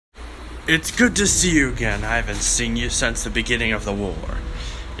It's good to see you again. I haven't seen you since the beginning of the war.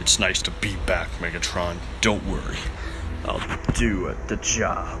 It's nice to be back, Megatron. Don't worry. I'll do the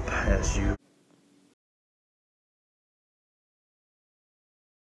job as you...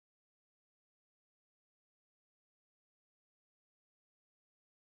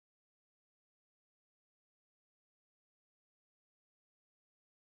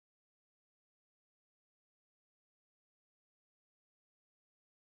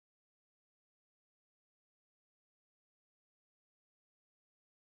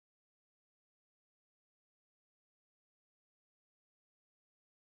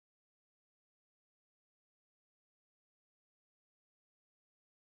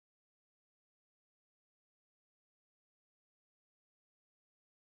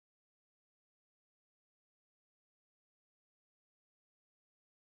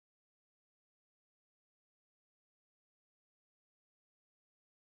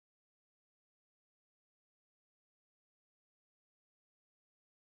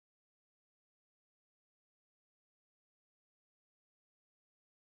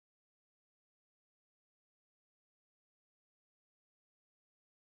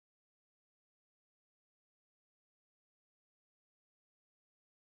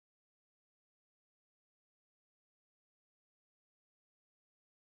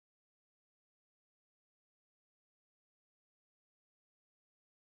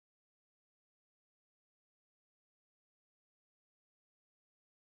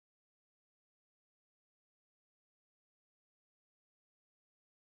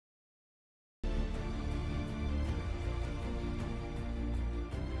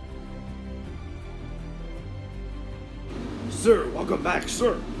 Sir, welcome back,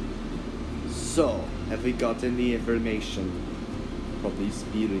 sir. So, have we got any information? Probably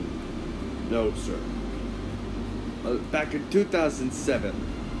speeding. No, sir. Back in 2007,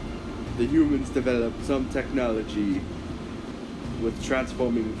 the humans developed some technology with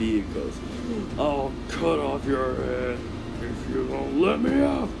transforming vehicles. I'll cut off your head if you won't let me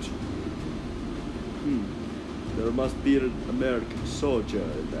out. There must be an American soldier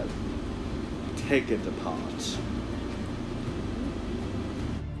in that. Take it apart.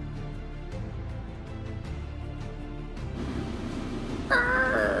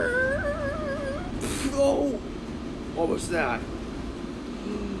 Oh! What was that?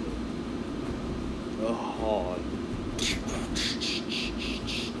 Oh.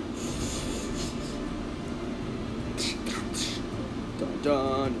 Dun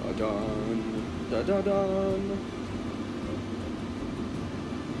dun dun dun dun dun.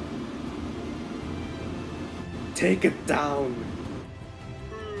 Take it down.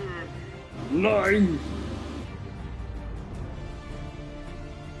 9.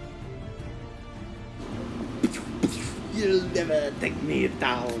 You'll never take me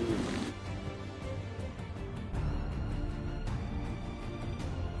down.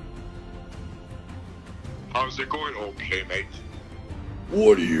 How's it going, okay, mate?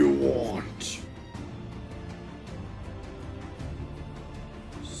 What do you want?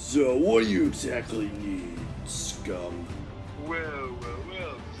 So, what do you exactly need, scum? Well,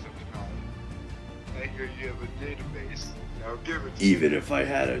 Decepticon. I hear you have a database. Now give it to Even if I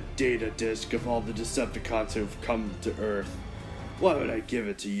had a data disk of all the Decepticons who have come to Earth, why would I give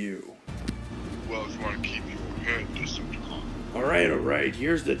it to you? Well, if you want to keep your head, Decepticon. Alright,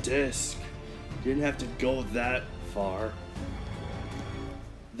 here's the disk. Didn't have to go that far.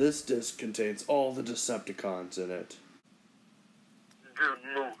 This disk contains all the Decepticons in it. Get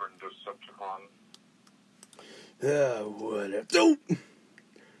moving, Decepticon. Whatever. Don't!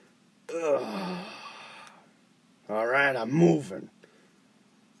 Alright, I'm moving.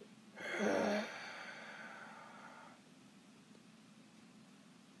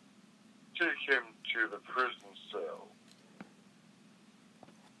 Take him to the prison cell.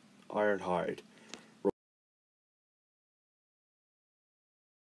 Ironhide.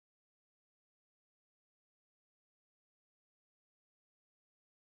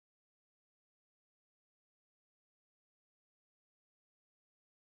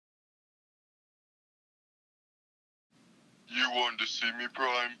 You wanted to see me,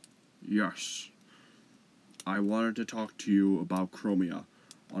 Prime? Yes. I wanted to talk to you about Chromia.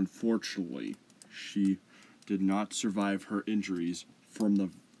 Unfortunately, she did not survive her injuries from the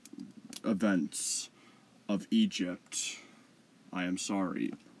events of Egypt. I am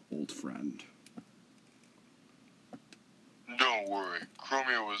sorry, old friend. Don't worry,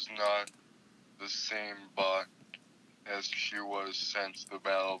 Chromia was not the same bot as she was since the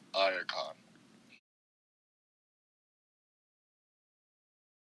Battle of Iacon.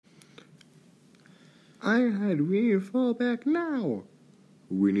 Ironhide, we need to fall back now.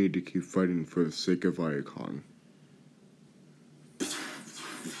 We need to keep fighting for the sake of Iacon.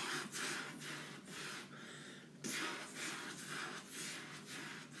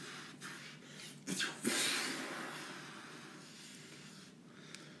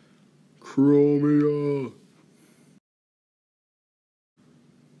 Chromia!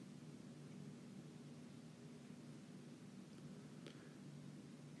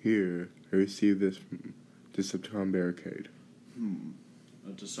 Here, I received this Decepticon barricade.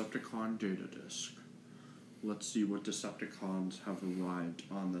 A Decepticon data disk. Let's see what Decepticons have arrived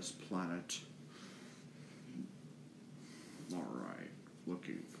on this planet. Alright,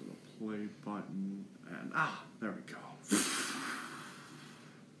 looking for the play button, and there we go.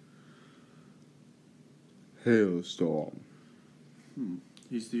 Hailstorm.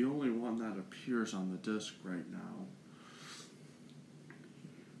 He's the only one that appears on the disc right now.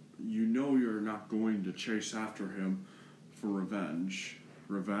 You know you're not going to chase after him for revenge.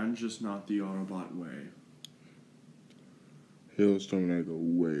 Revenge is not the Autobot way. Hailstorm and I go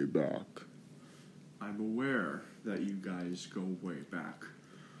way back. I'm aware that you guys go way back.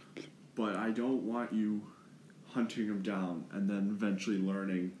 But I don't want you hunting him down and then eventually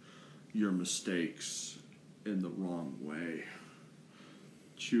learning your mistakes in the wrong way.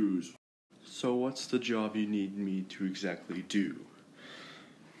 Choose. So what's the job you need me to exactly do?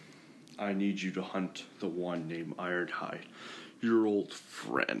 I need you to hunt the one named Ironhide, your old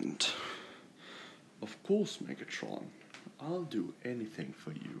friend. Of course, Megatron. I'll do anything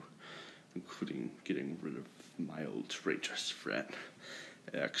for you, including getting rid of my old traitorous friend.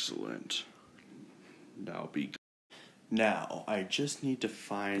 Excellent. Now, I just need to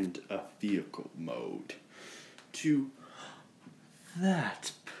find a vehicle mode to...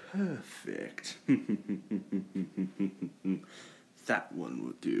 That's perfect. That one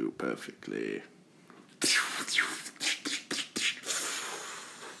will do perfectly.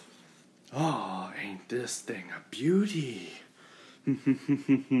 Oh, ain't this thing a beauty?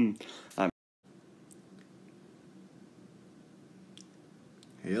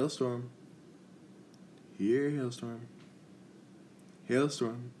 Hailstorm. Here, Hailstorm.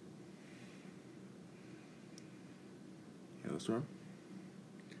 Hailstorm. Hailstorm?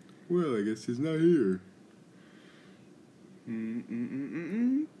 Well, I guess he's not here.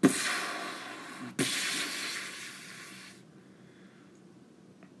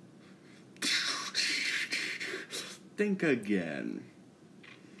 Think again.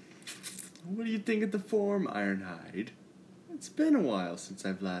 What do you think of the form, Ironhide? It's been a while since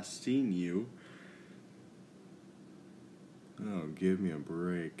I've last seen you. Oh, give me a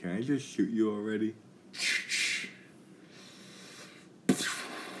break. Can I just shoot you already?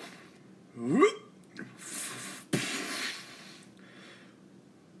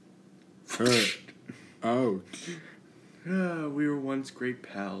 Ouch. We were once great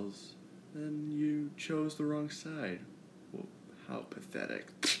pals, and you chose the wrong side. Well, how pathetic.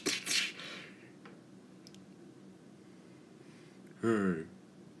 Hey,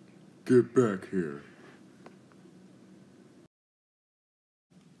 get back here.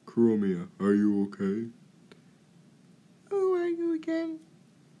 Chromia, are you okay? Oh, are you again?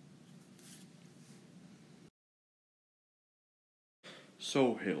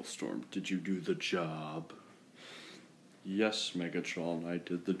 So, Hailstorm, did you do the job? Yes, Megatron, I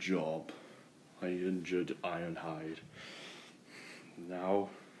did the job. I injured Ironhide. Now,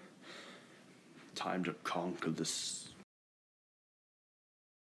 time to conquer this.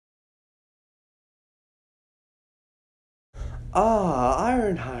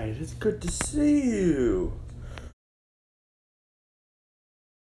 Ironhide, it's good to see you.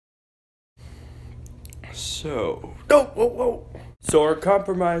 So, whoa. So our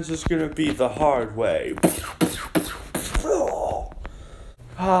compromise is gonna be the hard way.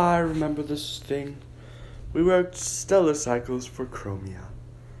 I remember this thing. We worked stellar cycles for Chromia.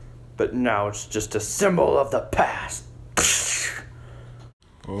 But now it's just a symbol of the past.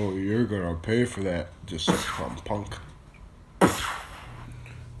 Oh, you're gonna pay for that, Decepticon punk.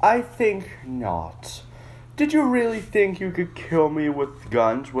 I think not. Did you really think you could kill me with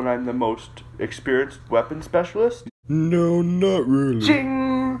guns when I'm the most experienced weapon specialist? No, not really.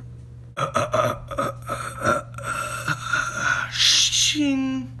 Ching!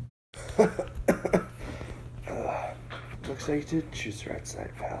 Ching! Looks like you did choose the right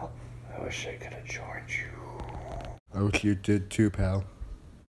side, pal. I wish I could have joined you. I wish you did too, pal.